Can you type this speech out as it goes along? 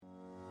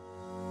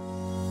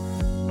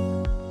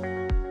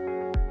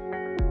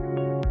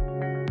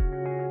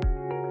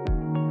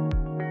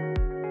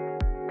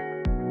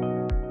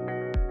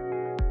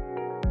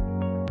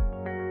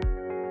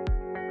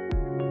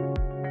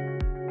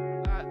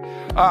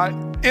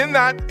In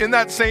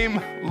that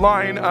same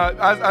line,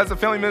 as a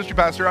family ministry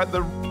pastor,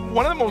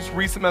 one of the most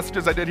recent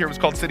messages I did here was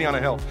called City on a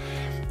Hill.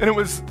 And it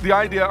was the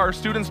idea, our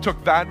students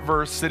took that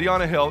verse, City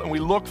on a Hill, and we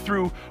looked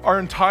through our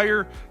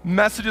entire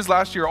messages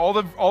last year. All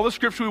the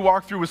scripture we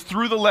walked through was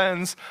through the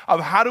lens of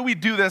how do we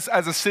do this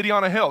as a city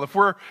on a hill. If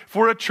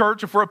we're a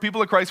church, if we're a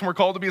people of Christ and we're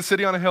called to be a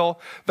city on a hill,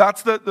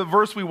 that's the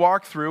verse we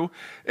walked through.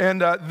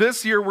 And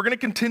this year, we're going to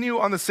continue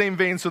on the same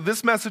vein. So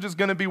this message is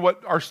going to be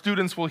what our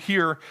students will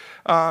hear.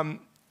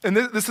 And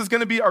this is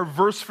going to be our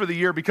verse for the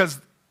year because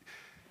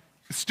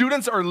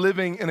students are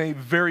living in a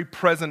very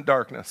present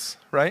darkness,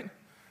 right?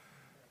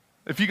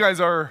 If you guys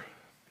are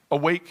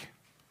awake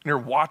and you're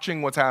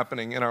watching what's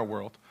happening in our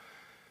world,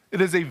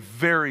 it is a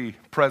very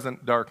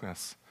present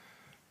darkness.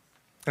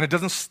 And it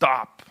doesn't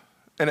stop.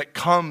 And it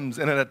comes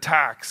and it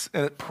attacks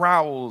and it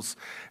prowls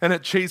and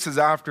it chases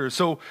after.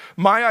 So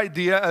my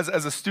idea as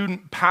a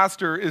student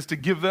pastor is to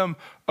give them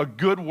a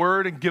good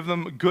word and give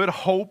them good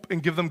hope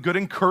and give them good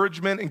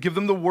encouragement and give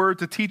them the word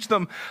to teach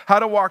them how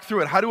to walk through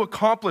it, how to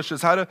accomplish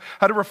this, how to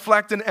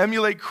reflect and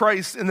emulate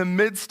Christ in the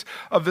midst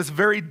of this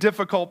very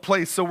difficult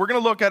place. So we're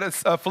going to look at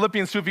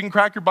Philippians 2. If you can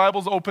crack your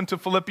Bibles open to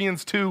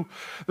Philippians 2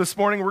 this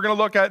morning, we're going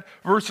to look at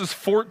verses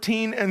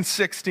 14 and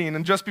 16.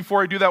 And just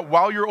before I do that,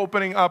 while you're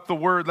opening up the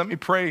word, let me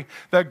pray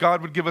that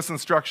God would give us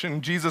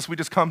instruction. Jesus, we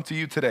just come to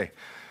you today.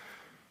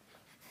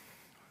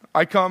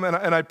 I come and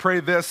I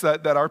pray this,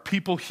 that our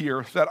people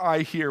here, that I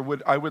here,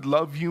 I would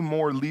love you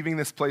more leaving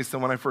this place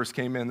than when I first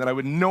came in, that I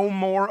would know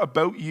more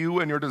about you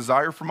and your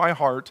desire for my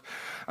heart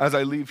as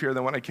I leave here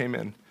than when I came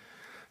in.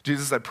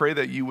 Jesus, I pray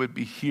that you would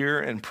be here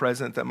and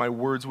present, that my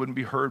words wouldn't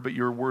be heard, but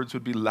your words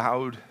would be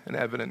loud and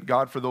evident.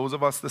 God, for those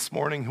of us this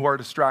morning who are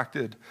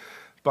distracted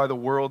by the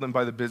world and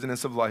by the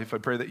busyness of life, I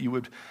pray that you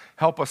would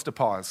help us to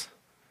pause,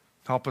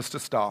 help us to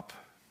stop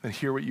and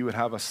hear what you would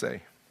have us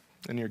say.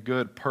 In your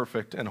good,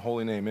 perfect, and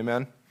holy name,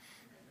 amen.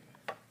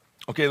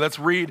 Okay, let's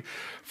read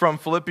from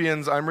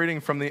Philippians. I'm reading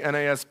from the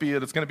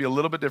NASB. It's going to be a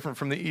little bit different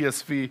from the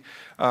ESV.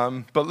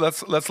 But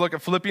let's look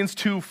at Philippians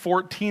 2,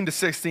 14 to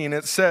 16.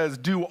 It says,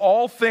 do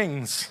all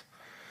things.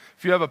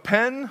 If you have a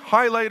pen,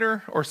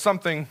 highlighter, or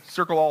something,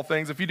 circle all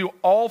things. If you do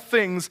all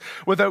things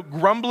without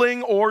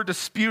grumbling or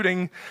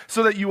disputing,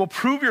 so that you will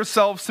prove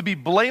yourselves to be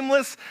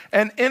blameless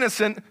and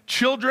innocent,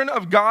 children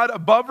of God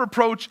above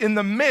reproach in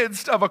the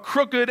midst of a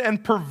crooked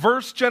and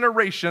perverse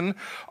generation,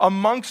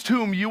 amongst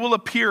whom you will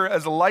appear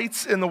as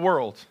lights in the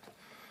world.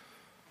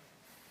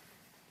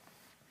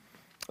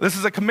 This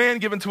is a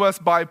command given to us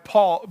by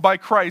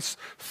Christ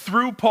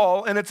through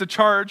Paul, and it's a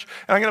charge.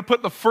 And I'm going to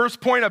put the first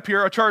point up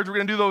here, a charge. We're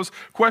going to do those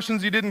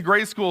questions you did in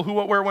grade school, who,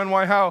 what, where, when,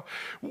 why, how.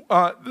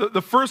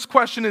 The first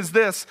question is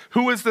this: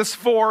 who is this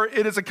for?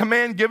 It is a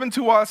command given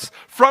to us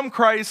from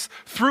Christ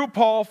through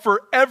Paul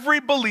for every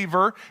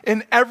believer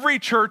in every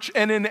church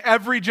and in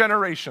every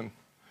generation.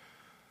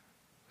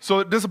 So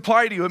it does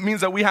apply to you. It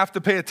means that we have to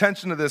pay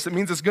attention to this. It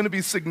means it's going to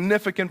be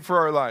significant for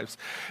our lives.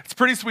 It's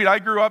pretty sweet. I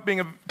grew up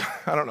being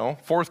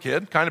fourth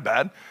kid, kind of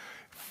bad.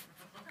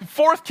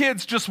 Fourth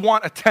kids just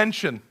want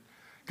attention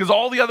because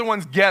all the other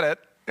ones get it.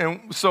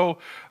 And so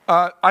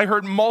I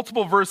heard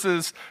multiple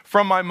verses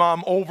from my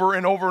mom over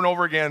and over and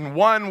over again.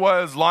 One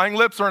was, lying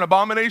lips are an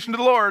abomination to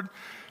the Lord.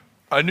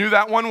 I knew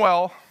that one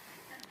well.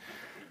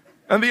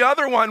 And the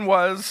other one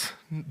was,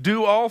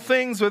 do all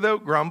things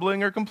without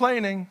grumbling or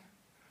complaining.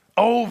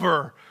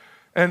 Over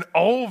and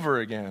over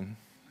again.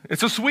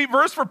 It's a sweet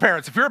verse for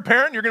parents. If you're a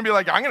parent, you're going to be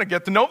like, I'm going to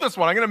get to know this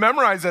one. I'm going to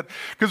memorize it.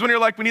 Because when you're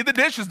like, we need the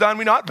dishes done,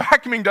 we not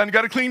vacuuming done, you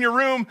got to clean your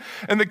room.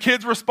 And the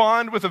kids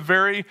respond with a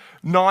very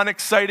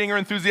non-exciting or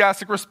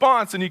enthusiastic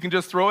response. And you can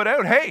just throw it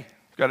out. Hey,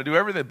 got to do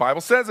everything. The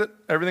Bible says it.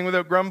 Everything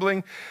without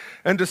grumbling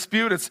and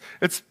dispute.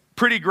 It's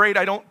pretty great.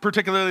 I don't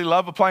particularly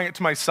love applying it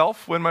to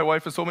myself when my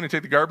wife has told me to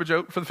take the garbage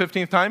out for the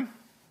 15th time.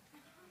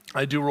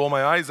 I do roll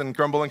my eyes and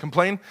grumble and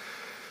complain.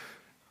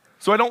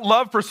 So I don't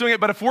love pursuing it,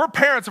 but if we're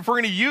parents, if we're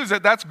going to use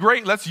it, that's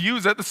great. Let's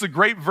use it. This is a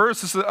great verse.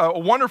 This is a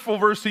wonderful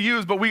verse to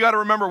use, but we got to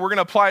remember we're going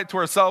to apply it to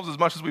ourselves as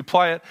much as we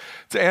apply it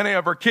to any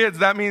of our kids.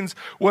 That means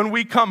when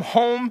we come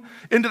home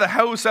into the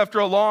house after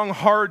a long,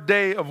 hard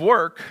day of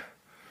work,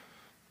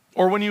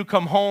 or when you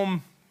come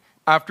home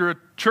after a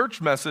church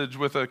message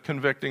with a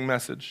convicting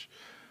message,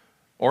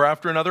 or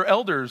after another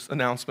elder's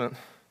announcement,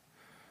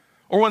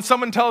 or when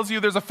someone tells you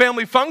there's a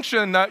family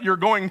function that you're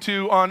going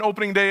to on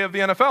opening day of the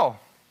NFL.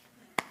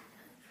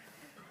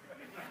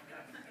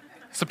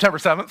 September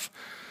 7th.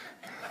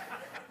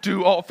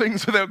 Do all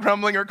things without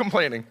grumbling or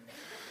complaining.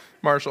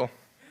 Marshall.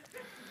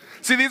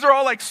 See, these are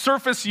all like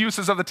surface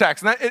uses of the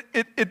text. And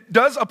it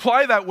does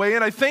apply that way,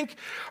 and I think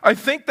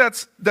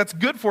that's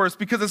good for us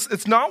because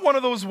it's not one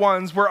of those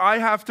ones where I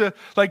have to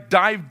like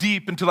dive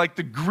deep into like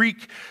the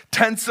Greek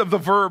tense of the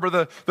verb or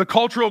the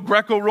cultural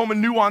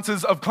Greco-Roman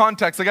nuances of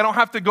context. Like I don't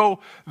have to go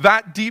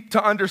that deep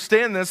to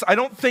understand this. I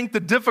don't think the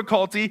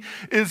difficulty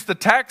is the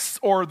text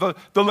or the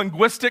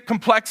linguistic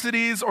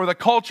complexities or the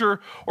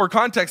culture or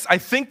context. I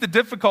think the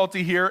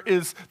difficulty here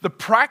is the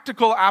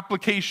practical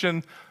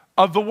application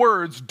of the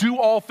words, do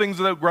all things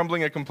without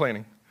grumbling and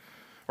complaining,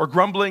 or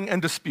grumbling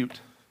and dispute.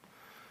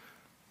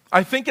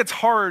 I think it's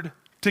hard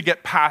to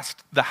get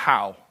past the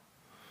how.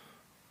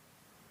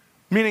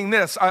 Meaning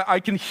this, I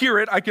can hear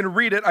it, I can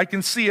read it, I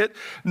can see it.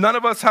 None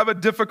of us have a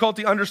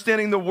difficulty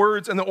understanding the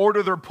words and the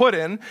order they're put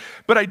in,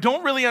 but I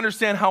don't really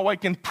understand how I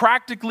can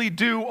practically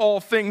do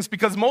all things,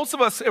 because most of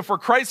us, if we're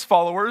Christ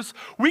followers,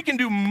 we can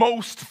do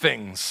most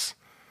things.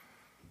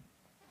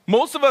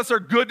 Most of us are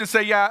good to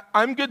say, yeah,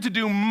 I'm good to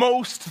do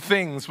most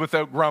things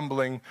without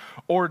grumbling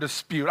or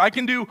dispute. I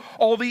can do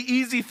all the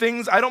easy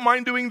things. I don't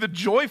mind doing the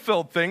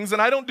joy-filled things,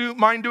 and I don't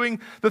mind doing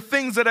the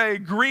things that I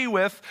agree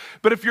with.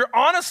 But if you're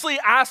honestly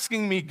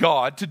asking me,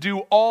 God, to do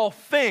all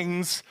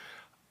things,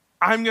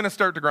 I'm going to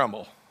start to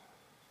grumble.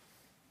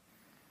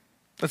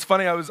 It's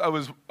funny, I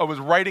was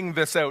writing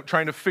this out,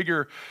 trying to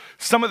figure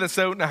some of this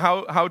out and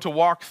how to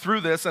walk through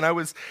this. And I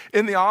was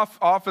in the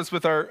office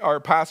with our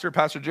pastor,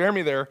 Pastor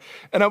Jeremy there.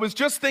 And I was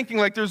just thinking,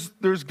 like,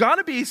 there's got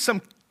to be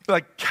some,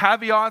 like,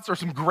 caveats or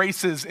some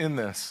graces in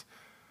this.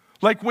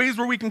 Like ways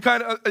where we can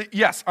kind of,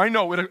 yes, I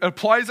know it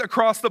applies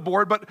across the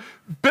board, but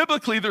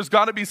biblically there's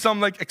got to be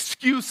some, like,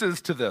 excuses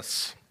to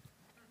this.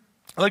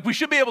 Like, we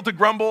should be able to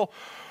grumble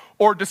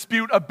or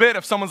dispute a bit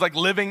if someone's like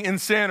living in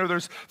sin or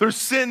there's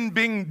sin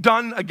being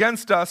done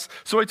against us.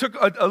 So I took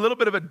a little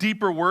bit of a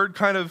deeper word,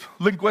 kind of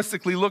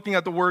linguistically looking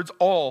at the words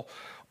all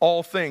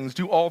things,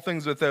 do all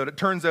things without. It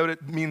turns out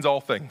it means all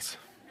things.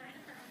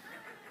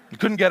 I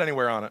couldn't get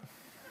anywhere on it.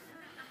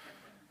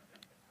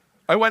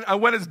 I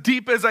went as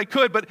deep as I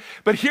could,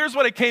 but here's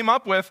what I came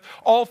up with.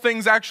 All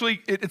things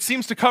actually, it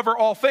seems to cover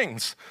all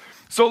things.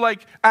 So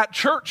like at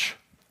church,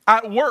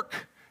 at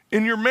work,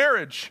 in your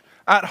marriage,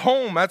 at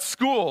home, at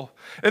school.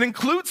 It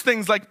includes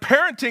things like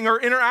parenting or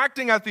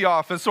interacting at the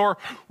office, or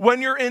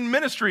when you're in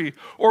ministry,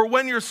 or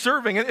when you're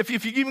serving. And if you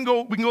even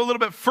we can go a little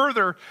bit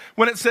further.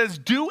 When it says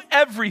do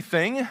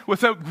everything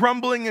without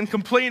grumbling and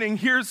complaining,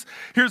 here's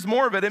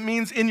more of it. It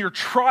means in your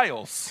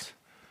trials.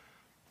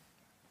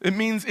 It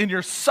means in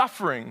your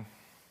suffering.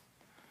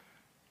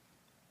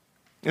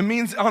 It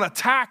means on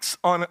attacks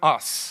on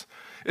us.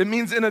 It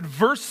means in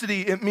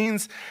adversity. It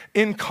means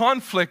in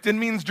conflict. It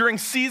means during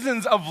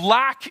seasons of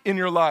lack in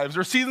your lives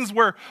or seasons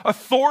where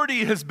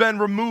authority has been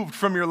removed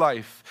from your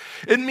life.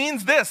 It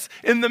means this: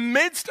 in the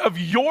midst of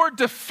your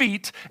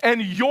defeat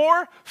and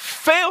your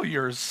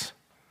failures,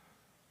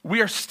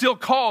 we are still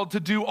called to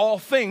do all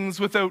things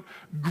without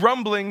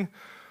grumbling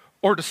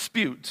or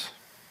dispute.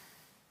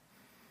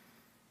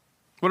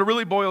 What it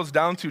really boils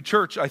down to,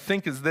 church, I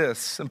think, is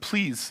this, and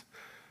please,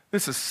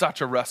 this is such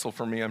a wrestle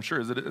for me, I'm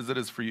sure, as it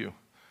is for you.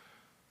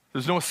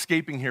 There's no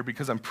escaping here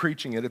because I'm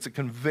preaching it. It's a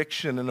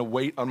conviction and a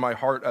weight on my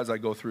heart as I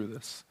go through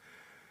this.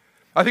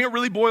 I think it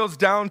really boils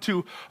down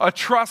to a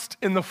trust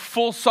in the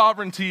full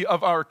sovereignty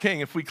of our King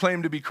if we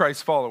claim to be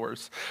Christ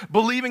followers.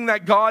 Believing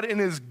that God in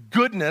his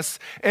goodness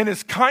and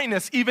his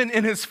kindness, even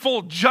in his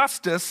full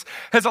justice,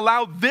 has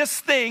allowed this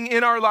thing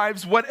in our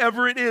lives,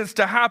 whatever it is,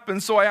 to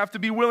happen. So I have to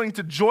be willing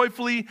to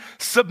joyfully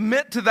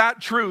submit to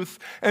that truth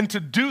and to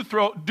do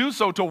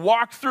so, to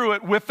walk through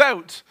it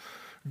without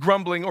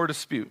grumbling or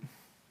dispute.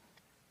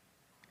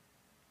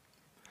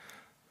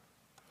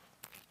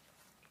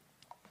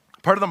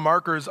 Part of the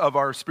markers of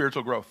our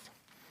spiritual growth.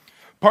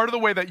 Part of the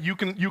way that you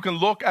can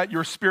look at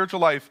your spiritual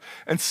life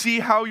and see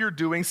how you're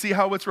doing, see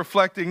how it's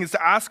reflecting, is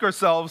to ask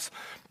ourselves,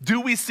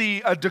 do we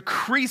see a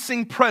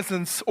decreasing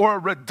presence or a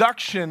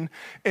reduction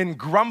in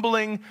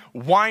grumbling,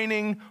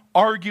 whining,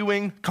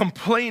 arguing,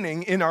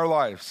 complaining in our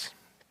lives?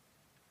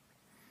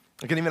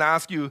 I can even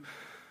ask you,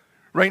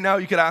 right now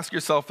you could ask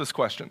yourself this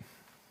question.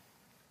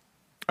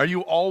 Are you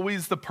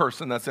always the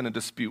person that's in a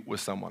dispute with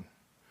someone?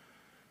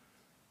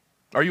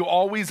 Are you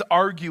always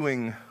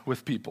arguing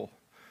with people?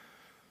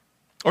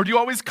 Or do you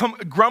always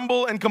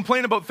grumble and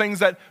complain about things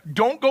that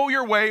don't go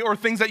your way or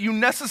things that you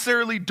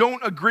necessarily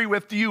don't agree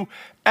with? Do you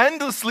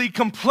endlessly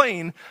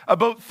complain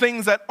about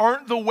things that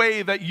aren't the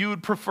way that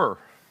you'd prefer?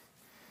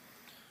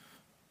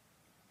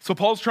 So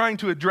Paul's trying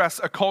to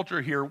address a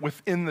culture here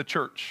within the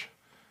church.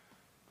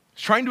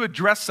 He's trying to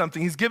address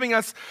something. He's giving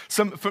us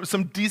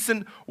some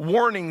decent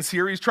warnings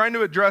here. He's trying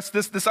to address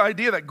this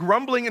idea that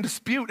grumbling and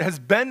dispute has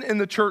been in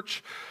the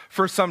church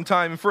for some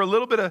time. And for a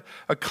little bit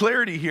of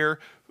clarity here,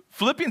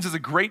 Philippians is a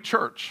great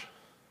church.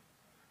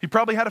 He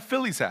probably had a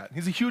Phillies hat.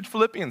 He's a huge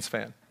Philippians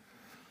fan.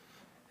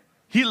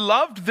 He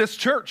loved this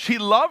church. He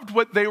loved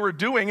what they were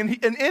doing.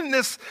 And in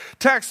this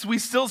text, we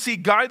still see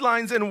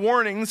guidelines and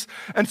warnings.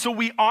 And so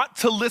we ought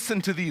to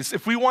listen to these.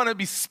 If we want to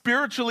be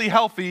spiritually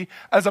healthy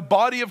as a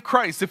body of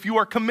Christ, if you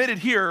are committed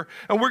here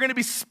and we're going to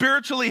be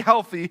spiritually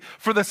healthy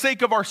for the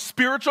sake of our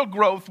spiritual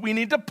growth, we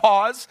need to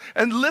pause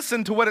and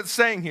listen to what it's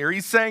saying here.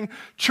 He's saying,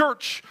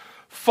 church,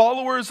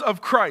 followers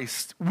of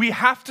Christ, we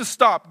have to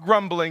stop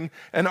grumbling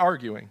and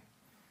arguing.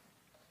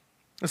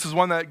 This is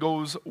one that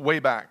goes way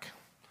back.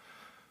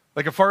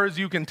 Like, as far as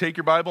you can take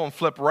your Bible and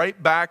flip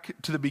right back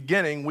to the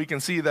beginning, we can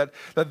see that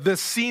this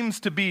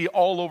seems to be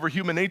all over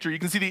human nature. You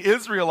can see the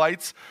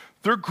Israelites,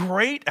 they're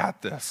great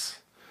at this.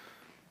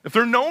 If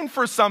they're known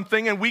for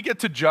something and we get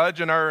to judge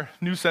in our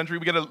new century,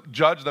 we get to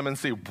judge them and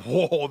say,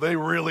 whoa, they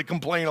really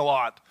complain a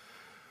lot.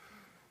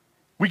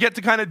 We get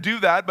to kind of do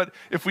that, but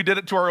if we did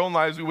it to our own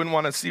lives, we wouldn't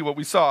want to see what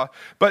we saw.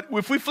 But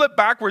if we flip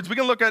backwards, we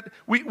can look at,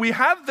 we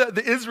have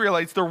the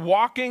Israelites, they're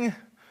walking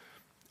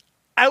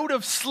out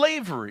of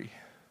slavery,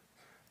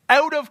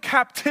 out of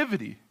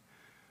captivity,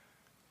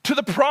 to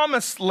the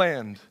promised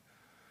land,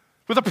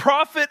 with a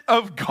prophet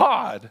of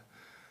God.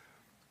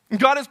 And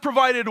God has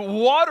provided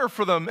water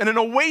for them and an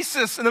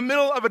oasis in the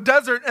middle of a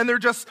desert, and they're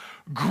just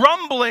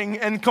grumbling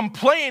and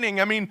complaining.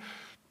 I mean,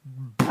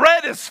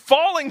 bread is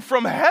falling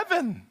from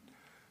heaven.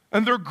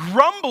 And they're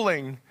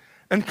grumbling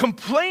and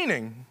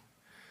complaining.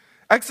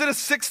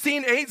 Exodus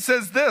 16:8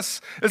 says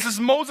this. This is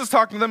Moses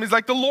talking to them. He's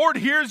like, the Lord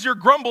hears your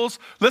grumbles.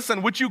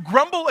 Listen, would you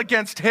grumble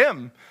against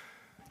him?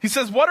 He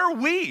says, what are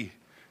we?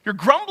 Your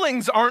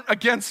grumblings aren't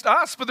against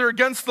us, but they're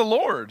against the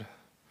Lord.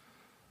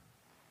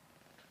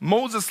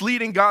 Moses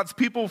leading God's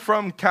people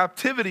from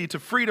captivity to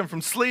freedom,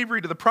 from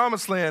slavery to the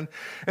promised land.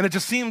 And it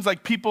just seems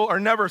like people are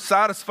never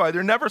satisfied.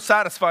 They're never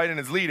satisfied in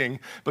his leading,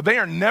 but they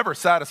are never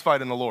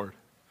satisfied in the Lord.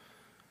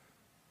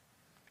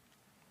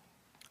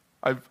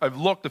 I've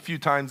looked a few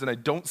times and I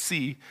don't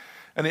see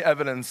any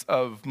evidence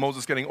of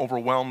Moses getting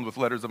overwhelmed with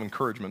letters of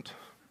encouragement.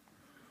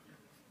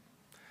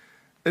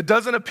 It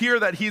doesn't appear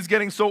that he's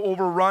getting so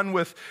overrun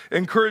with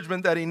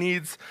encouragement that he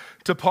needs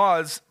to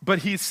pause, but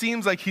he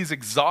seems like he's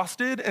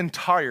exhausted and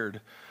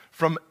tired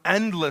from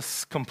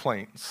endless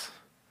complaints.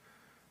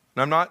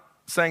 And I'm not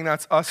saying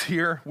that's us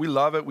here. We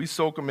love it. We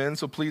soak them in.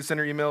 So please send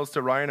your emails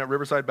to Ryan at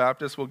Riverside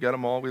Baptist. We'll get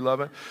them all. We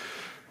love it.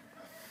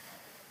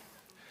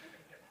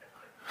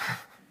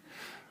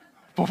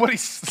 But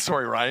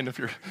sorry, Ryan, if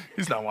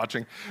he's not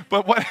watching.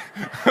 But what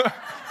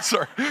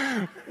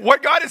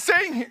God is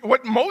saying,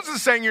 what Moses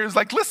is saying here is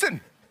like,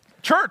 listen,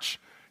 church,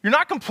 you're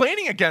not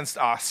complaining against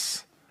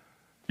us.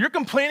 You're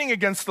complaining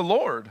against the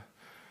Lord.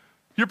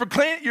 You're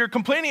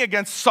complaining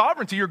against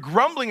sovereignty. You're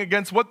grumbling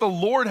against what the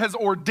Lord has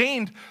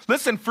ordained.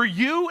 Listen, for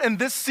you in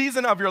this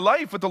season of your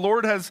life, what the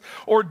Lord has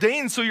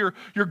ordained, so your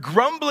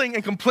grumbling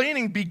and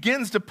complaining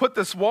begins to put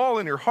this wall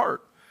in your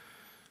heart.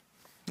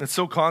 It's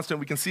so constant.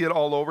 We can see it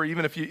all over.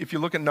 Even if you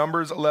look at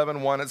Numbers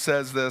 11:1, it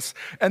says this,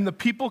 and the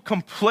people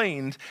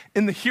complained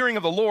in the hearing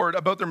of the Lord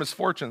about their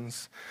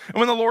misfortunes. And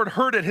when the Lord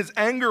heard it, his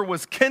anger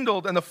was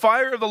kindled, and the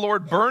fire of the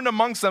Lord burned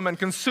amongst them and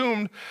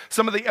consumed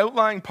some of the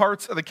outlying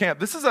parts of the camp.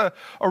 This is a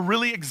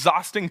really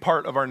exhausting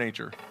part of our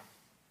nature.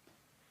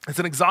 It's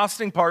an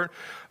exhausting part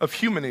of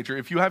human nature.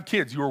 If you have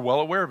kids, you are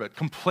well aware of it.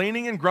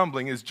 Complaining and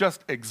grumbling is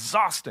just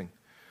exhausting.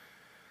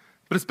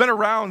 But it's been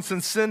around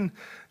since sin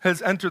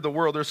has entered the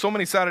world. There's so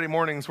many Saturday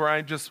mornings where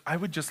I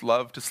would just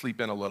love to sleep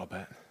in a little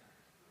bit.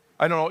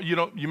 I don't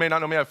know, you may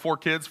not know me, I have 4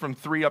 kids from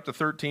 3 up to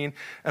 13,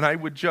 and I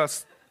would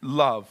just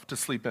love to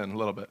sleep in a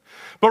little bit.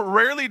 But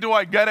rarely do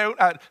I get out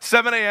at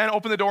 7 a.m.,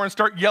 open the door, and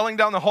start yelling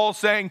down the hall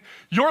saying,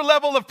 your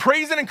level of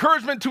praise and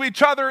encouragement to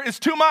each other is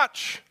too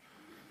much.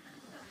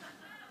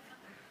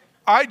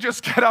 I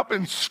just get up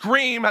and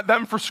scream at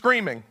them for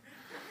screaming.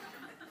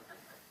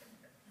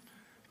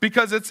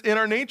 Because it's in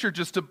our nature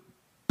just to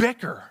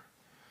bicker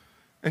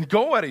and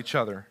go at each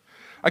other.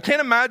 I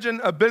can't imagine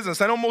a business.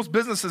 I know most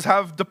businesses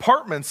have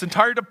departments,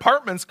 entire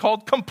departments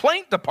called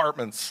complaint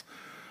departments.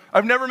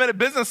 I've never met a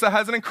business that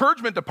has an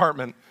encouragement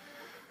department.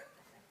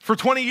 For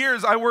 20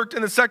 years, I worked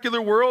in the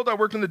secular world. I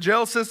worked in the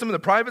jail system, in the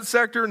private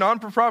sector,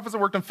 non-for-profits. I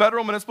worked in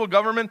federal, municipal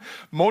government,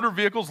 motor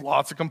vehicles,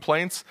 lots of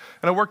complaints.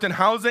 And I worked in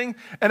housing.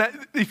 And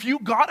if you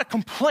got a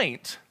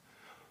complaint,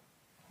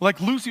 like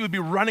Lucy would be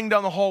running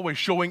down the hallway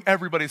showing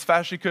everybody as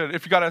fast as she could.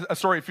 If you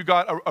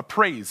got a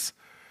praise,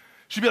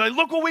 she'd be like,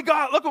 look what we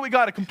got, look what we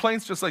got. A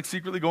complaints just like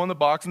secretly go in the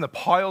box and the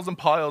piles and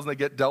piles, and they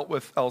get dealt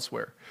with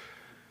elsewhere.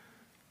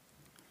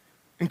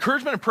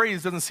 Encouragement and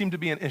praise doesn't seem to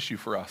be an issue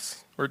for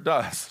us, or it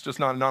does, it's just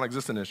not a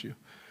non-existent issue.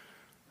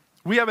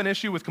 We have an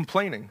issue with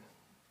complaining.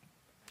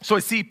 So I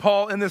see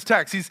Paul in this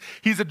text,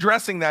 he's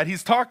addressing that.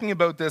 He's talking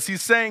about this.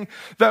 He's saying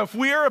that if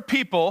we are a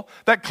people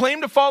that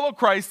claim to follow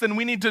Christ, then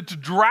we need to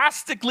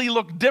drastically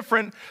look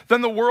different than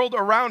the world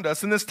around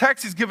us. In this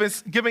text, he's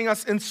giving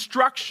us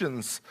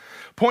instructions,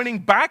 pointing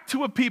back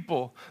to a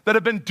people that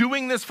have been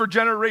doing this for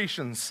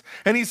generations.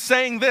 And he's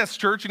saying this,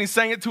 church, and he's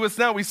saying it to us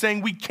now. He's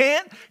saying we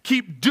can't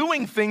keep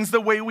doing things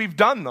the way we've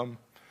done them.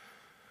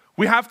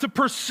 We have to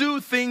pursue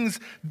things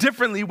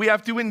differently. We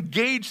have to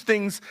engage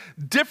things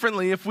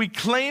differently. If we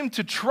claim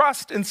to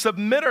trust and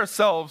submit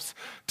ourselves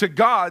to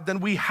God, then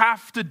we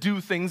have to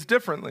do things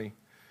differently.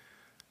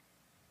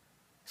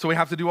 So we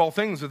have to do all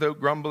things without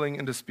grumbling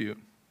and dispute.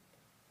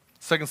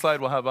 Second slide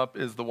we'll have up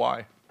is the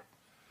why.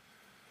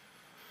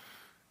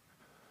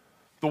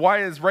 The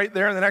why is right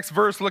there in the next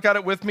verse. Look at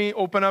it with me.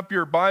 Open up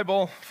your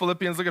Bible.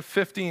 Philippians, look at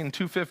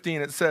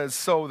 2:15. It says,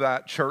 so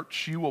that,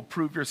 church, you will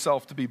prove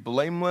yourself to be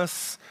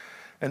blameless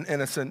and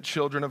innocent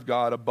children of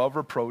God, above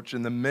reproach,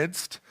 in the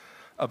midst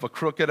of a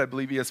crooked, I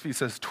believe ESV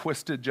says,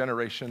 twisted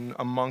generation,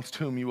 amongst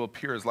whom you will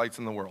appear as lights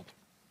in the world.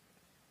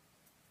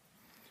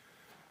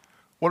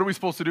 What are we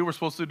supposed to do? We're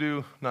supposed to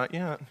do, not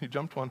yet, you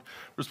jumped one.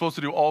 We're supposed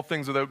to do all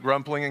things without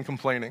grumbling and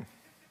complaining.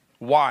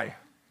 Why?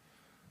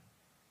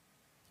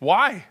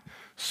 Why?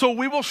 so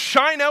we will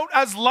shine out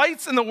as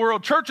lights in the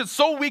world. Church, it's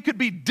so we could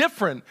be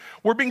different.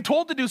 We're being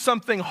told to do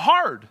something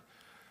hard,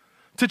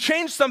 to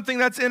change something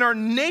that's in our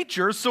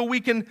nature so we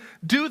can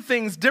do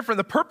things different.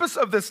 The purpose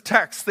of this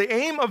text, the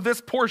aim of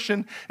this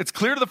portion, it's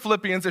clear to the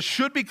Philippians, it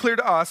should be clear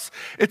to us.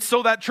 It's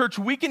so that, church,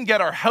 we can get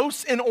our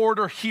house in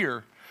order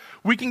here.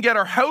 We can get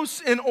our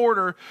house in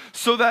order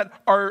so that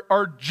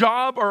our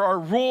job or our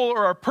role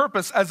or our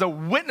purpose as a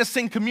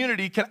witnessing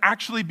community can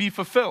actually be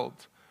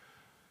fulfilled.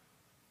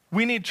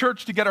 We need,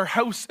 church, to get our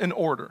house in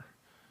order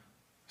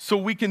so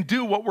we can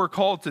do what we're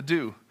called to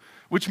do,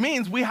 which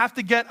means we have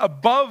to get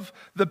above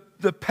the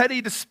petty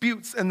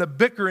disputes and the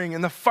bickering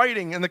and the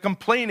fighting and the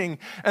complaining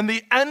and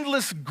the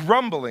endless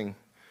grumbling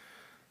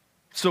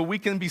so we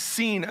can be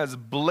seen as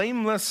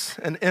blameless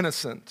and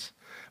innocent.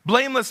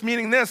 Blameless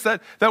meaning this,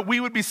 that we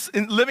would be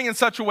living in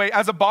such a way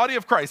as a body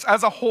of Christ,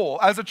 as a whole,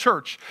 as a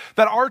church,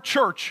 that our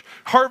church,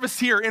 Harvest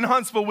here in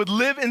Huntsville, would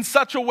live in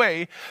such a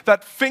way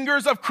that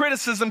fingers of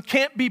criticism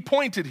can't be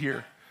pointed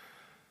here.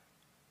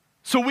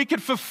 So we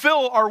could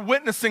fulfill our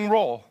witnessing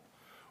role.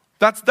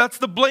 That's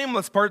the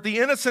blameless part. The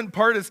innocent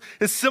part is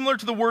similar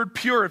to the word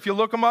pure. If you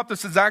look them up,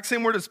 this exact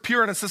same word is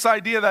pure, and it's this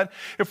idea that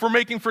if we're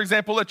making, for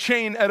example, a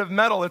chain out of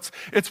metal, it's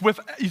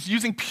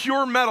using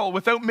pure metal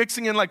without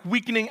mixing in like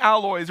weakening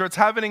alloys, or it's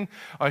having,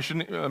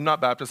 I'm not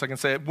Baptist, I can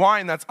say it,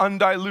 wine that's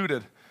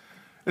undiluted.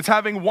 It's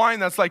having wine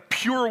that's like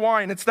pure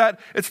wine. It's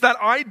that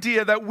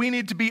idea that we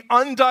need to be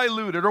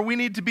undiluted, or we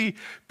need to be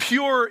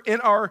pure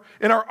in our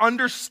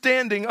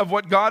understanding of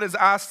what God has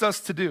asked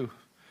us to do.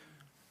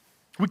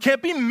 We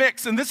can't be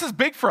mixed, and this is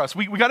big for us.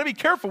 We got to be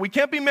careful. We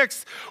can't be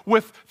mixed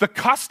with the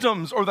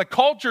customs or the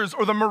cultures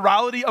or the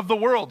morality of the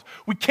world.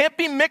 We can't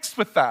be mixed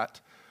with that.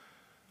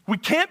 We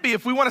can't be,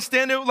 if we want to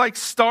stand out like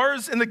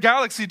stars in the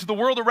galaxy to the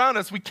world around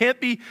us, we can't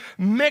be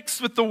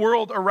mixed with the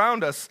world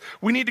around us.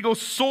 We need to go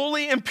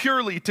solely and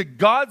purely to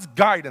God's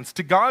guidance,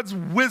 to God's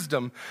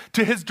wisdom,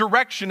 to his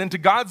direction, and to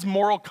God's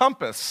moral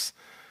compass.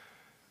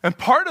 And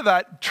part of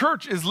that,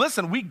 church, is,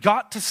 listen, we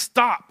got to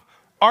stop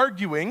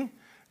arguing,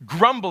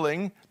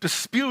 grumbling,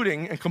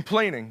 disputing, and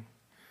complaining.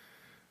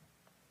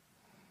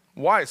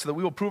 Why? So that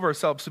we will prove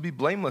ourselves to be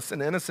blameless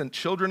and innocent,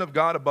 children of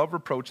God above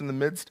reproach in the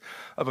midst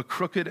of a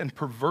crooked and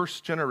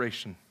perverse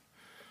generation.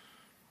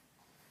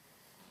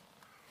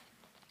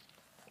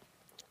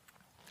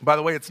 By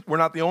the way, we're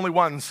not the only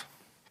ones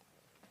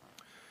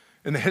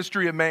in the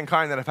history of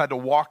mankind that have had to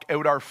walk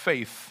out our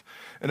faith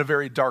in a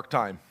very dark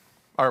time,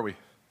 are we?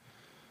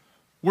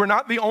 We're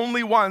not the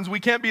only ones.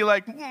 We can't be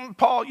like,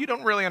 Paul, you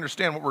don't really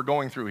understand what we're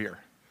going through here.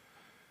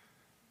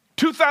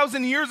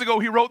 2,000 years ago,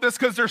 he wrote this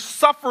because they're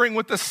suffering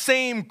with the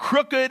same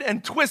crooked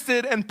and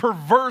twisted and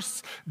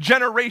perverse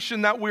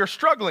generation that we're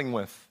struggling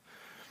with.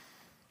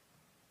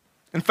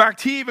 In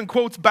fact, he even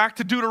quotes back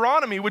to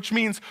Deuteronomy, which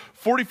means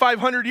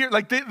 4,500 years.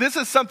 Like this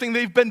is something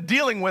they've been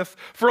dealing with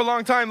for a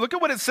long time. Look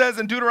at what it says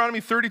in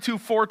Deuteronomy 32,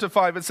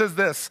 4-5. It says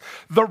this: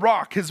 the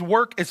rock, his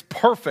work is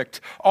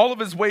perfect. All of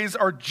his ways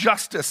are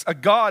justice. A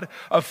God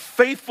of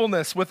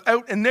faithfulness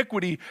without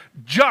iniquity.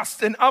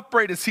 Just and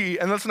upright is he.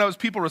 And listen how his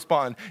people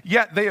respond.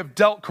 Yet they have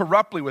dealt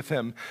corruptly with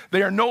him.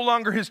 They are no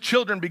longer his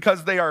children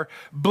because they are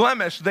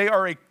blemished. They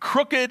are a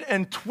crooked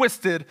and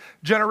twisted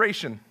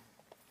generation.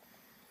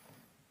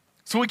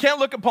 So we can't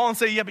look at Paul and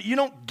say, yeah, but you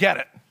don't get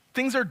it.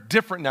 Things are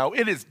different now.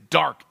 It is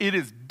dark. It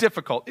is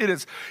difficult. It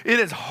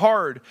is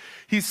hard.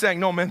 He's saying,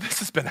 no, man, this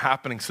has been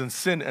happening since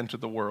sin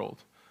entered the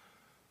world.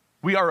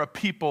 We are a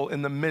people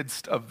in the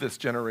midst of this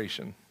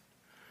generation.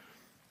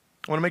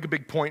 I want to make a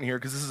big point here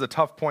because this is a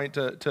tough point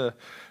to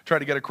try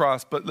to get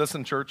across. But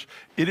listen, church,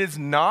 it is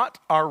not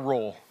our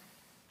role.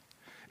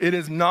 It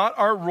is not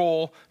our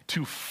role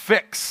to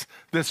fix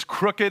this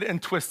crooked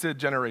and twisted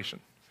generation.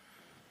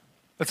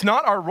 It's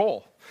not our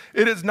role.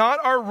 It is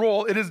not our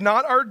role, it is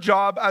not our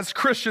job as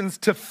Christians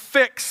to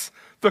fix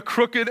the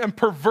crooked and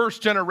perverse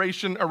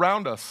generation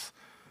around us.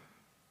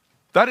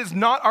 That is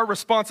not our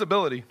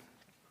responsibility.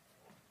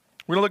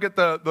 We're going to look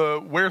at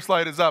the where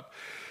slide is up.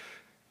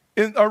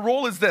 Our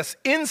role is this: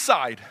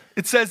 inside,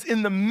 it says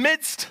in the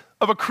midst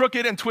of a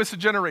crooked and twisted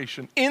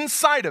generation.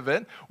 Inside of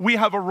it, we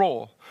have a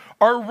role.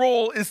 Our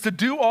role is to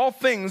do all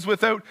things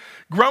without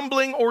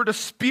grumbling or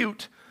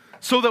dispute,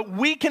 so that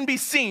we can be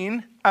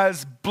seen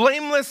as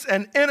blameless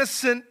and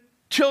innocent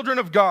children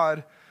of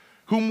God,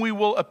 whom we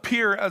will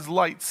appear as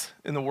lights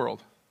in the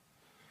world.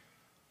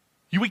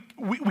 We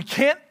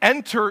can't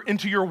enter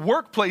into your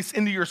workplace,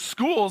 into your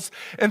schools,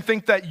 and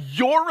think that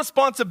your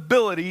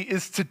responsibility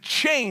is to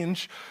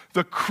change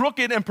the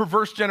crooked and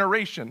perverse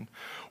generation.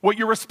 What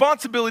your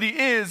responsibility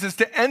is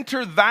to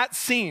enter that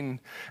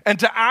scene and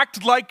to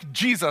act like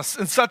Jesus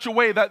in such a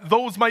way that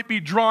those might be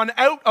drawn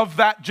out of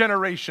that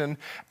generation,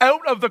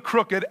 out of the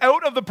crooked,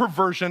 out of the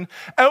perversion,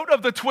 out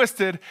of the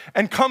twisted,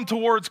 and come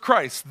towards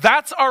Christ.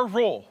 That's our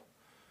role.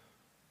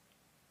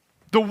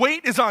 The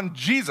weight is on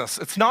Jesus.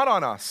 It's not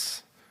on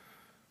us.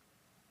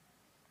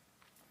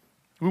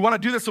 We want to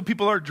do this so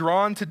people are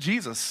drawn to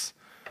Jesus.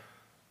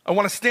 I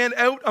want to stand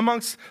out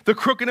amongst the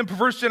crooked and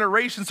perverse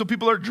generation so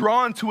people are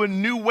drawn to a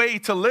new way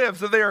to live,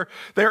 so they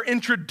are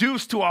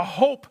introduced to a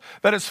hope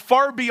that is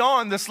far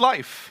beyond this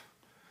life.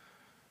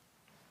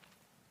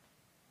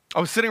 I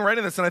was sitting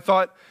writing this and I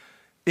thought,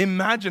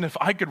 imagine if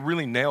I could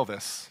really nail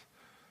this.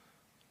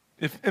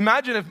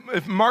 Imagine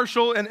if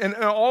Marshall and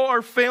all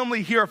our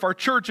family here, if our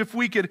church, if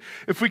we could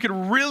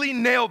really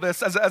nail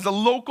this as a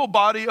local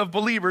body of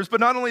believers, but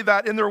not only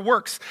that, in their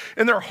works,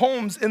 in their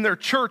homes, in their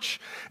church,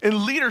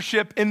 in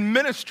leadership, in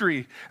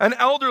ministry, on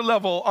elder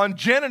level, on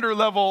janitor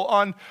level,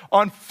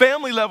 on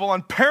family level,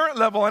 on parent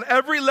level, on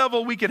every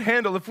level we could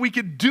handle, if we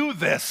could do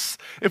this,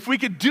 if we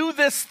could do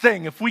this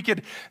thing, if we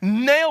could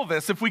nail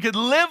this, if we could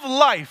live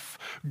life,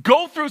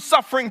 go through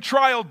suffering,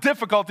 trial,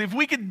 difficulty, if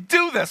we could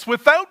do this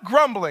without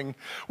grumbling,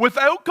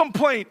 without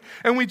complaint,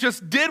 and we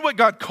just did what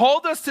God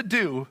called us to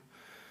do,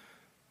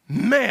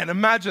 man,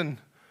 imagine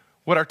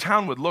what our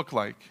town would look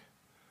like.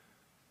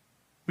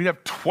 We'd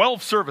have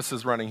 12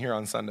 services running here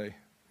on Sunday.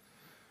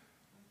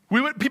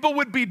 People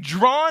would be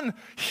drawn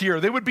here.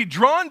 They would be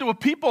drawn to a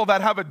people that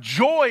have a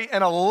joy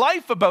and a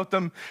life about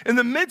them in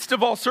the midst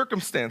of all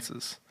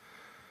circumstances.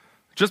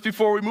 Just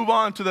before we move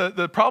on to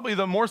the probably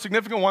the more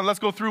significant one, let's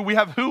go through. We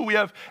have who? We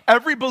have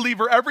every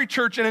believer, every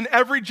church, and in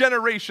every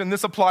generation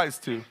this applies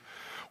to.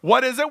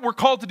 What is it? We're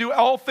called to do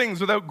all things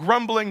without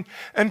grumbling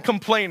and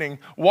complaining.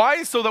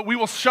 Why? So that we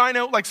will shine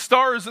out like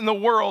stars in the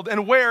world.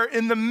 And where?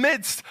 In the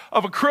midst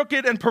of a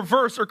crooked and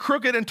perverse or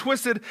crooked and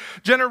twisted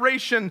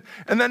generation.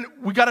 And then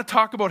we got to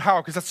talk about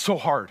how, because that's so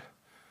hard.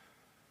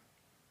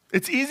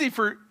 It's easy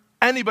for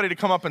anybody to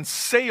come up and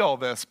say all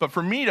this, but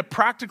for me to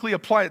practically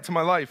apply it to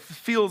my life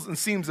feels and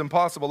seems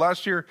impossible.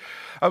 Last year,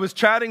 I was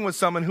chatting with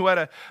someone who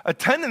had a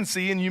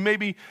tendency, and you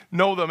maybe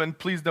know them, and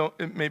please don't,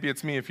 maybe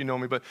it's me if you know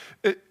me, but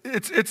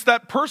it's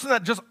that person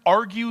that just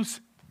argues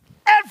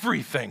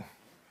everything.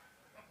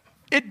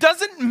 It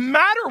doesn't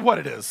matter what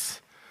it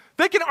is.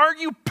 They can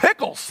argue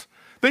pickles.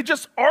 They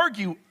just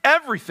argue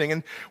everything.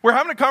 And we're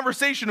having a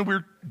conversation and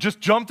we're just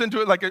jumped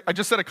into it. Like I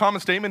just said a common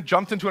statement,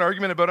 jumped into an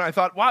argument about it. I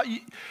thought, wow,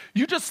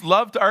 you just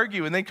love to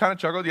argue. And they kind of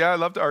chuckled, yeah, I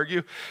love to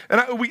argue.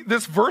 And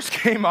this verse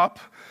came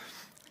up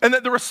and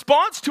the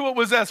response to it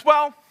was this,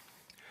 well,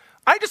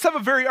 I just have a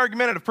very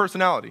argumentative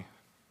personality.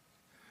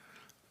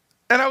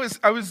 And I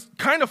was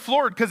kind of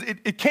floored because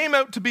it came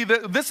out to be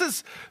that this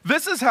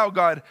is how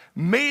God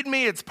made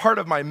me. It's part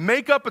of my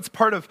makeup. It's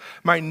part of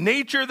my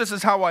nature. This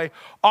is how I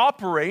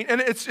operate.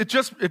 And it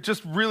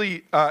just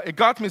really it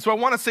got to me. So I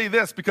want to say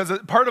this because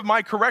part of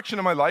my correction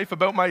in my life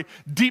about my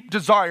deep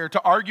desire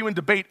to argue and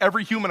debate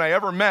every human I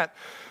ever met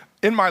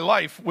in my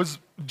life was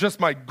just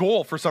my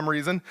goal for some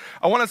reason.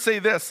 I want to say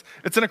this.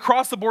 It's an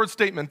across-the-board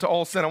statement to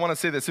all sin. I want to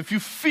say this. If you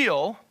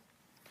feel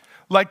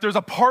like there's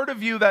a part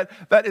of you that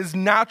is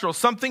natural.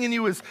 Something in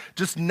you is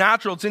just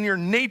natural. It's in your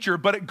nature,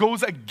 but it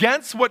goes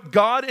against what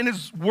God in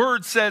his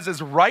word says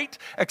is right,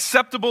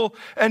 acceptable,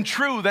 and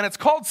true. Then it's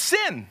called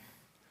sin.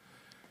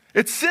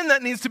 It's sin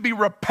that needs to be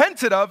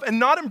repented of and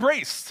not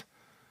embraced.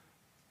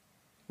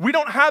 We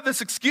don't have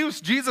this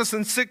excuse. Jesus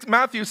in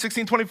Matthew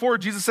 16:24,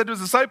 Jesus said to his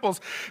disciples,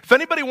 if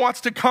anybody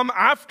wants to come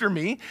after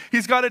me,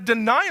 he's got to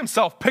deny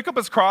himself, pick up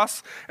his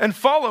cross, and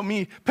follow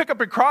me. Pick up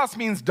your cross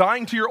means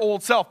dying to your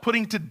old self,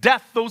 putting to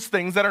death those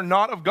things that are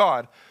not of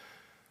God.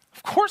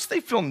 Of course they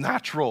feel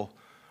natural.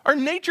 Our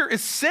nature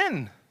is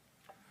sin.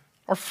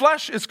 Our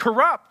flesh is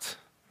corrupt.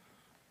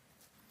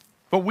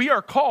 But we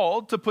are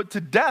called to put to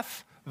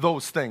death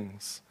those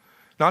things,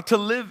 not to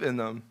live in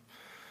them.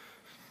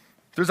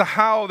 There's a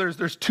how,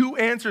 there's two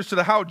answers to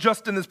the how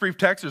just in this brief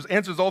text. There's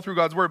answers all through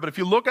God's word. But if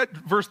you look at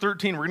verse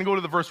 13, we're going to go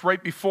to the verse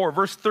right before.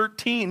 Verse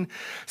 13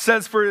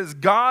 says, for it is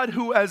God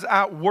who is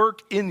at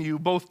work in you,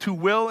 both to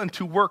will and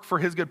to work for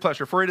his good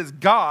pleasure. For it is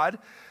God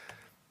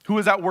who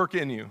is at work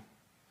in you.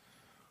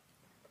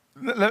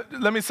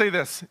 Let me say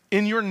this.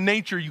 In your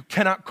nature, you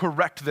cannot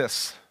correct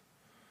this.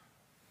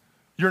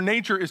 Your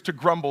nature is to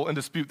grumble and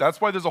dispute. That's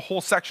why there's a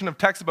whole section of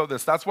text about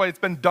this. That's why it's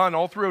been done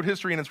all throughout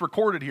history and it's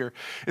recorded here.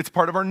 It's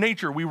part of our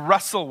nature. We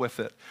wrestle with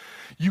it.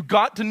 You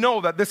got to know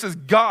that this is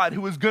God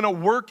who is going to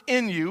work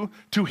in you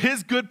to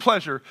his good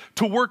pleasure,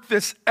 to work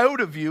this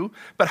out of you.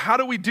 But how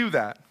do we do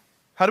that?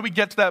 How do we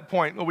get to that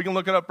point? Well, we can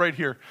look it up right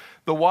here.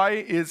 The why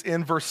is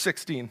in verse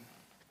 16.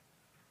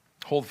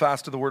 Hold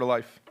fast to the word of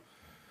life.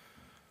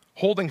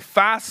 Holding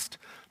fast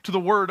to the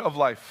word of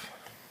life.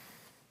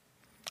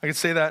 I could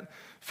say that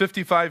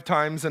 55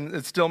 times and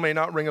it still may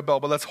not ring a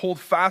bell, but let's hold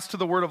fast to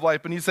the word of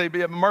life. And you say,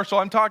 Marshall,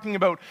 I'm talking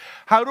about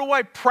how do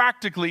I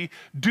practically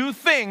do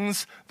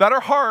things that are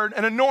hard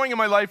and annoying in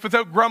my life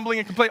without grumbling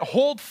and complaining?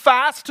 Hold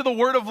fast to the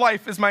word of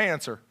life is my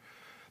answer.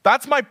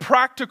 That's my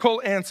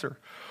practical answer.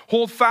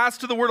 Hold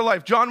fast to the word of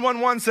life. John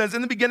 1:1 says,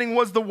 in the beginning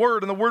was the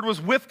word, and the word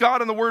was with God,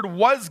 and the word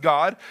was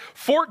God.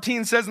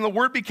 14 says, and the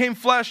word became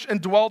flesh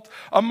and dwelt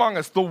among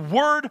us. The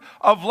word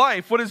of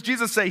life. What does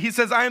Jesus say? He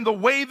says, I am the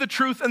way, the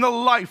truth, and the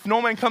life.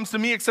 No man comes to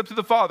me except through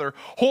the Father.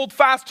 Hold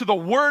fast to the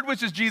word,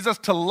 which is Jesus,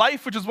 to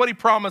life, which is what he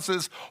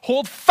promises.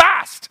 Hold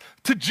fast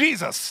to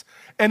Jesus,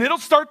 and it'll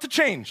start to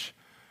change.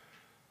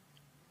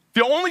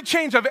 The only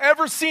change I've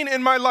ever seen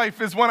in my life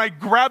is when I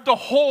grabbed a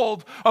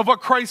hold of what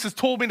Christ has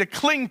told me to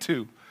cling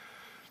to.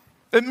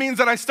 It means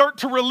that I start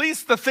to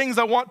release the things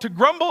I want to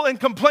grumble and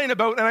complain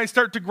about, and I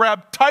start to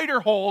grab tighter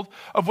hold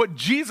of what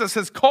Jesus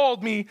has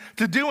called me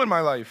to do in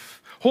my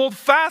life. Hold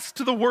fast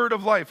to the word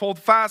of life. Hold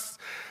fast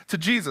to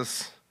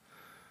Jesus.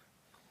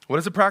 What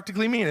does it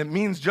practically mean? It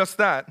means just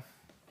that.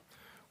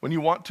 When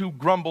you want to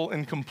grumble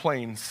and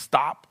complain,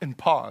 stop and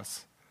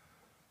pause.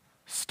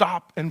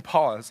 Stop and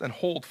pause and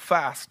hold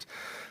fast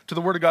to the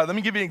Word of God. Let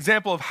me give you an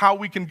example of how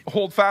we can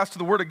hold fast to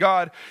the Word of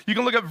God. You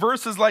can look at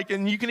verses like,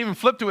 and you can even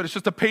flip to it, it's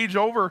just a page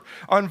over,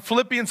 on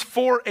Philippians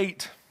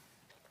 4:8.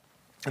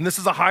 And this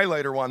is a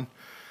highlighter one.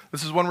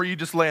 This is one where you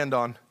just land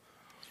on.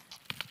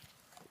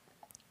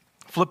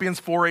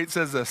 Philippians 4:8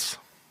 says this: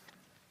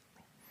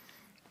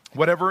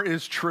 whatever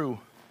is true,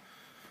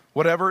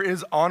 whatever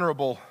is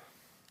honorable,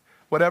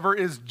 whatever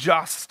is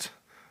just,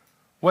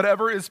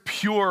 whatever is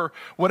pure,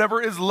 whatever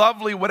is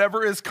lovely,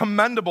 whatever is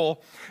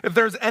commendable, if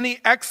there's any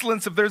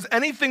excellence, if there's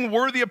anything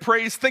worthy of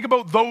praise, think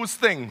about those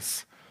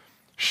things.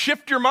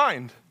 Shift your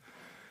mind.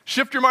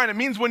 Shift your mind. It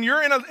means when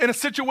you're in a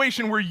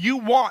situation where you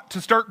want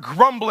to start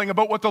grumbling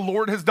about what the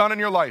Lord has done in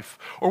your life,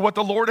 or what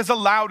the Lord has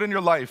allowed in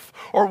your life,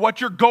 or what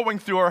you're going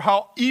through, or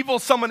how evil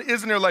someone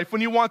is in your life,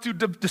 when you want to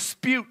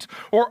dispute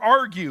or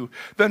argue,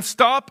 then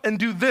stop and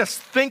do this.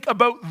 Think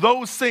about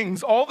those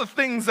things, all the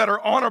things that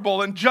are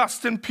honorable and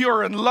just and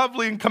pure and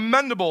lovely and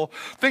commendable,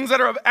 things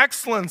that are of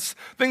excellence,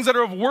 things that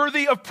are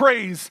worthy of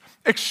praise.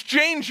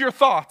 Exchange your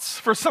thoughts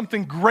for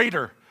something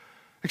greater.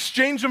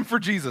 Exchange them for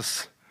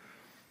Jesus.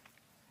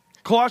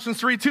 Colossians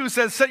 3:2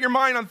 says, set your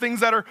mind on things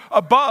that are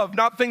above,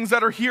 not things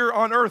that are here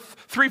on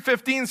earth.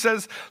 3:15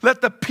 says,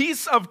 let the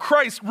peace of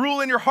Christ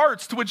rule in your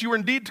hearts, to which you were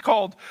indeed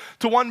called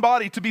to one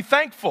body, to be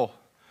thankful.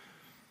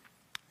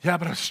 Yeah,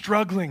 but I'm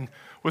struggling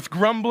with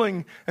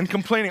grumbling and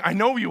complaining. I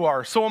know you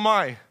are, so am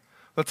I.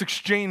 Let's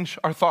exchange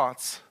our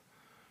thoughts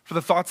for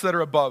the thoughts that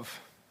are above,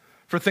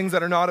 for things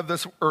that are not of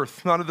this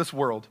earth, not of this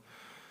world.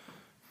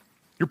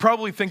 You're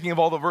probably thinking of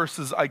all the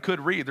verses I could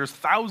read. There's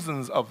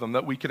thousands of them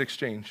that we could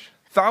exchange.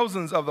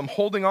 Thousands of them,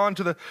 holding on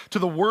to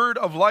the word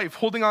of life,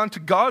 holding on to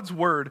God's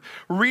word,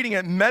 reading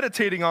it,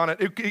 meditating on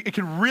it. It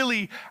can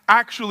really,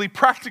 actually,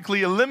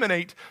 practically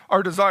eliminate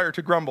our desire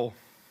to grumble.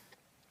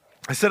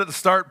 I said at the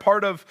start,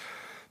 part of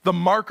the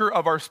marker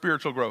of our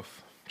spiritual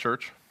growth,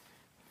 church,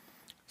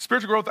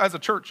 spiritual growth as a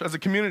church, as a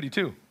community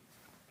too,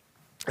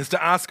 is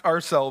to ask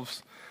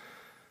ourselves,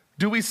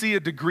 do we see a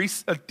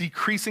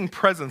decreasing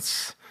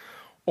presence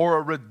or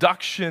a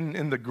reduction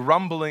in the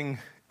grumbling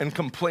and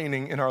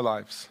complaining in our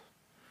lives?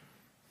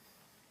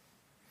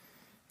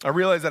 I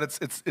realize that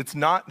it's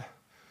not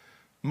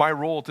my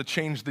role to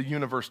change the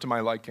universe to my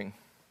liking.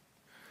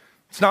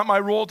 It's not my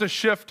role to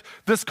shift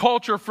this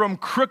culture from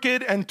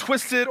crooked and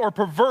twisted or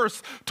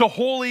perverse to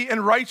holy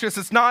and righteous.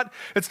 It's not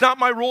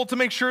my role to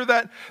make sure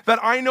that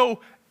I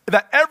know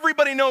that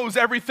everybody knows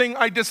everything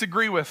I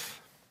disagree with.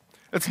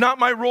 It's not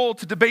my role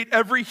to debate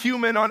every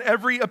human on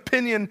every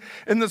opinion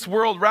in this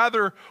world.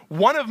 Rather,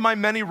 one of my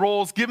many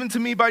roles given to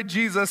me by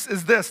Jesus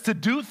is this: to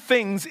do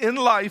things in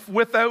life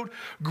without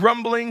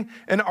grumbling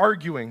and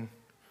arguing.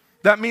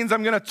 That means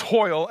I'm going to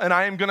toil, and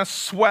I am going to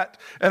sweat,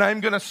 and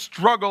I'm going to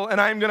struggle,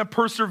 and I'm going to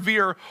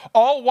persevere.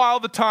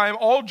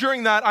 All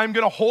during that, I'm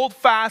going to hold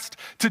fast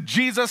to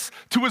Jesus,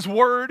 to his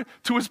word,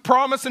 to his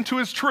promise, and to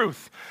his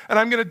truth. And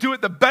I'm going to do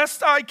it the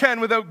best I can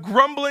without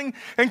grumbling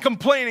and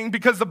complaining,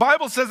 because the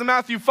Bible says in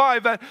Matthew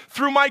 5 that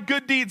through my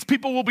good deeds,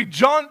 people will be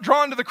drawn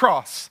to the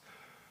cross.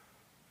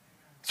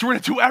 So we're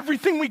going to do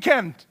everything we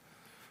can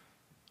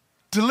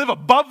to live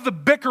above the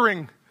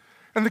bickering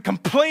and the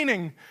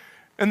complaining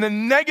and the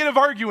negative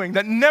arguing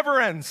that never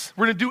ends.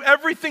 We're going to do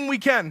everything we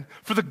can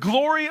for the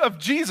glory of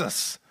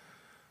Jesus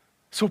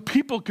so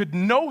people could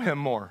know him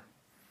more.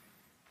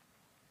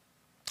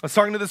 I was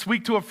talking this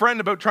week to a friend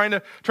about trying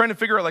to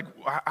figure out, like,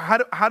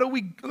 how do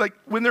we, like,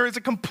 when there is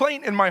a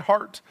complaint in my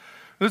heart,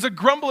 there's a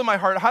grumble in my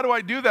heart, how do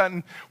I do that?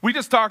 And we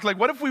just talked, like,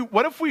 what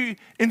if we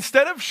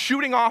instead of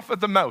shooting off at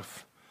the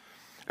mouth,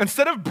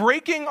 instead of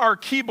breaking our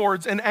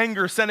keyboards in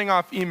anger, sending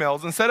off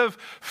emails, instead of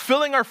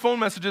filling our phone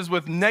messages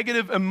with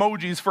negative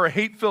emojis for a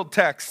hate-filled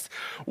text,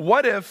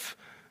 what if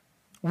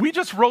we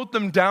just wrote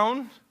them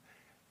down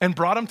and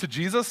brought them to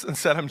Jesus and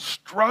said, I'm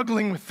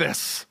struggling with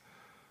this.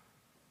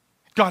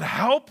 God,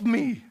 help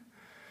me.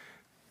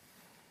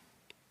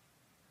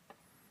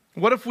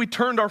 What if we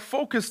turned our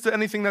focus to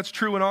anything that's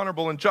true and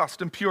honorable and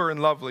just and pure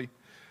and lovely?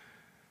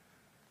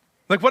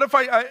 Like, what if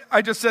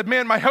I just said,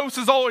 man, my house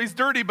is always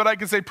dirty, but I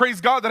can say, praise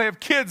God that I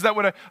have kids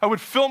that I would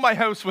fill my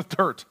house with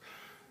dirt.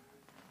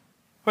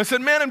 I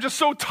said, man, I'm just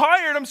so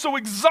tired. I'm so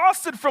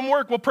exhausted from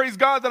work. Well, praise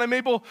God that I'm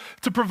able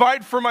to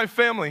provide for my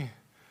family.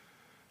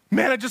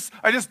 Man, I just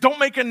don't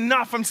make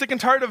enough. I'm sick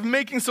and tired of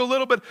making so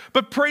little,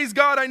 but praise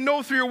God, I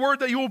know through your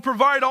word that you will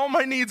provide all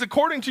my needs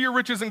according to your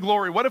riches and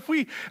glory. What if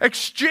we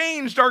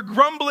exchanged our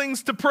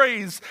grumblings to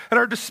praise and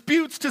our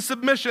disputes to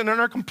submission and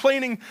our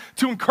complaining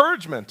to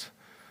encouragement?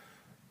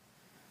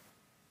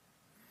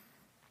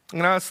 I'm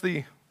going to ask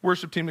the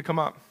worship team to come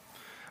up.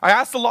 I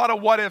asked a lot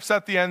of what ifs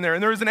at the end there,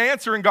 and there is an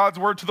answer in God's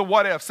word to the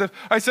what ifs. If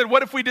I said,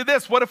 what if we did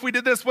this? What if we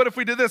did this? What if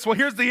we did this? Well,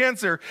 here's the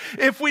answer.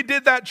 If we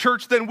did that,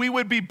 church, then we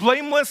would be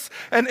blameless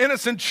and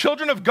innocent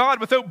children of God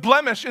without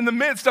blemish in the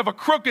midst of a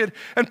crooked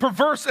and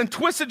perverse and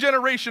twisted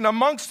generation,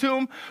 amongst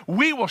whom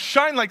we will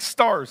shine like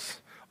stars,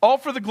 all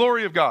for the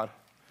glory of God.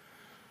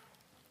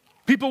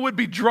 People would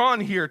be drawn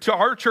here to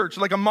our church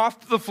like a moth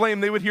to the flame.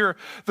 They would hear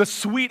the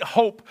sweet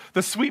hope,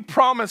 the sweet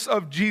promise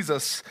of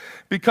Jesus,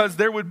 because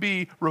there would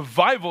be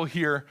revival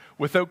here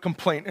without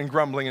complaint and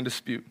grumbling and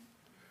dispute.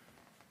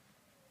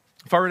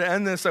 If I were to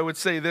end this, I would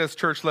say this,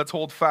 church, let's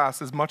hold fast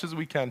as much as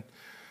we can.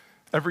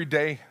 Every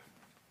day,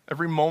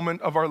 every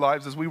moment of our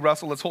lives as we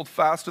wrestle, let's hold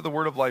fast to the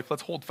word of life.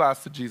 Let's hold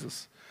fast to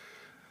Jesus.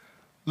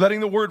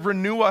 Letting the word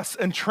renew us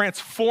and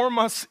transform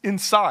us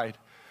inside.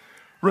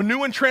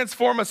 Renew and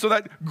transform us so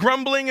that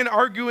grumbling and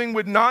arguing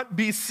would not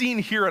be seen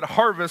here at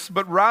Harvest,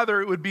 but rather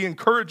it would be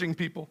encouraging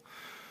people.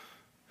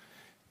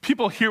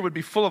 People here would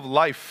be full of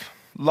life,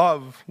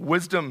 love,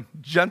 wisdom,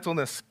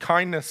 gentleness,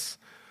 kindness.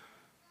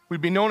 We'd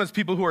be known as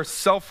people who are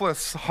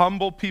selfless,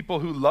 humble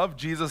people who love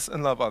Jesus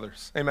and love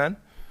others. Amen?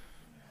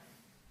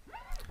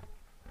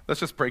 Let's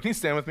just pray. Can you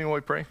stand with me while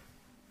we pray?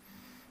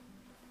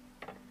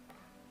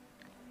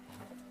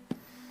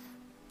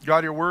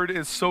 God, your word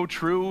is so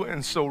true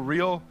and so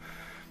real.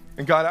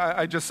 And God,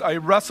 I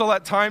wrestle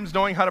at times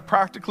knowing how to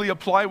practically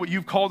apply what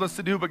you've called us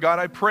to do. But God,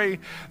 I pray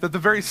that the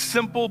very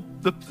simple,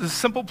 the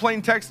simple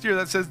plain text here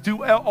that says,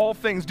 do all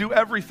things, do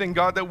everything,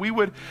 God, that we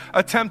would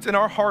attempt in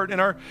our heart, in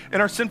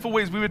our sinful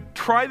ways, we would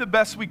try the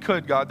best we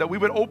could, God, that we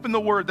would open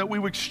the word, that we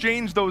would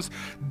exchange those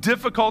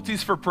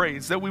difficulties for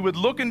praise, that we would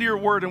look into your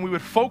word and we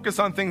would focus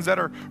on things that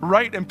are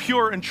right and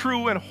pure and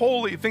true and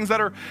holy, things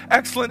that are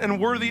excellent and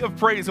worthy of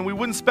praise. And we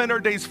wouldn't spend our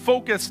days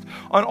focused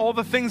on all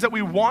the things that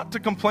we want to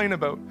complain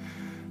about.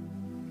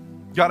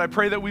 God, I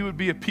pray that we would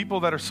be a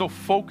people that are so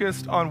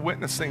focused on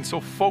witnessing, so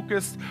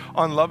focused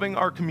on loving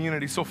our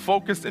community, so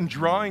focused in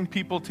drawing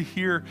people to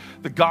hear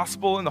the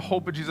gospel and the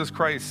hope of Jesus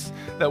Christ,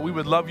 that we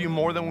would love you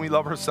more than we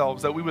love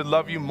ourselves, that we would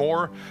love you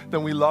more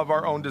than we love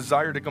our own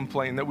desire to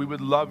complain, that we would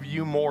love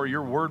you more,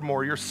 your word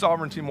more, your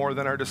sovereignty more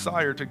than our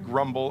desire to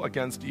grumble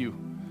against you.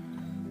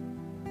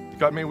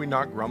 God, may we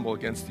not grumble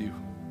against you.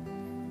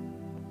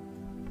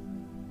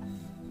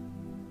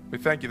 We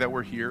thank you that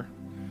we're here,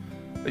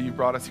 that you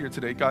brought us here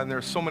today, God, and there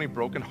are so many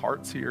broken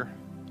hearts here.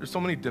 There's so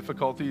many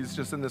difficulties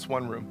just in this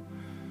one room.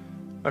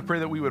 I pray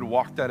that we would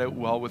walk that out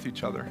well with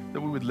each other,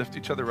 that we would lift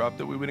each other up,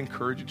 that we would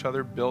encourage each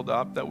other, build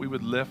up, that we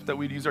would lift, that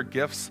we'd use our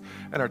gifts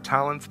and our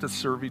talents to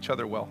serve each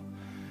other well.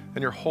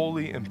 In your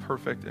holy and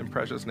perfect and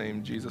precious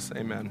name, Jesus,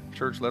 amen.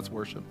 Church, let's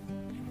worship.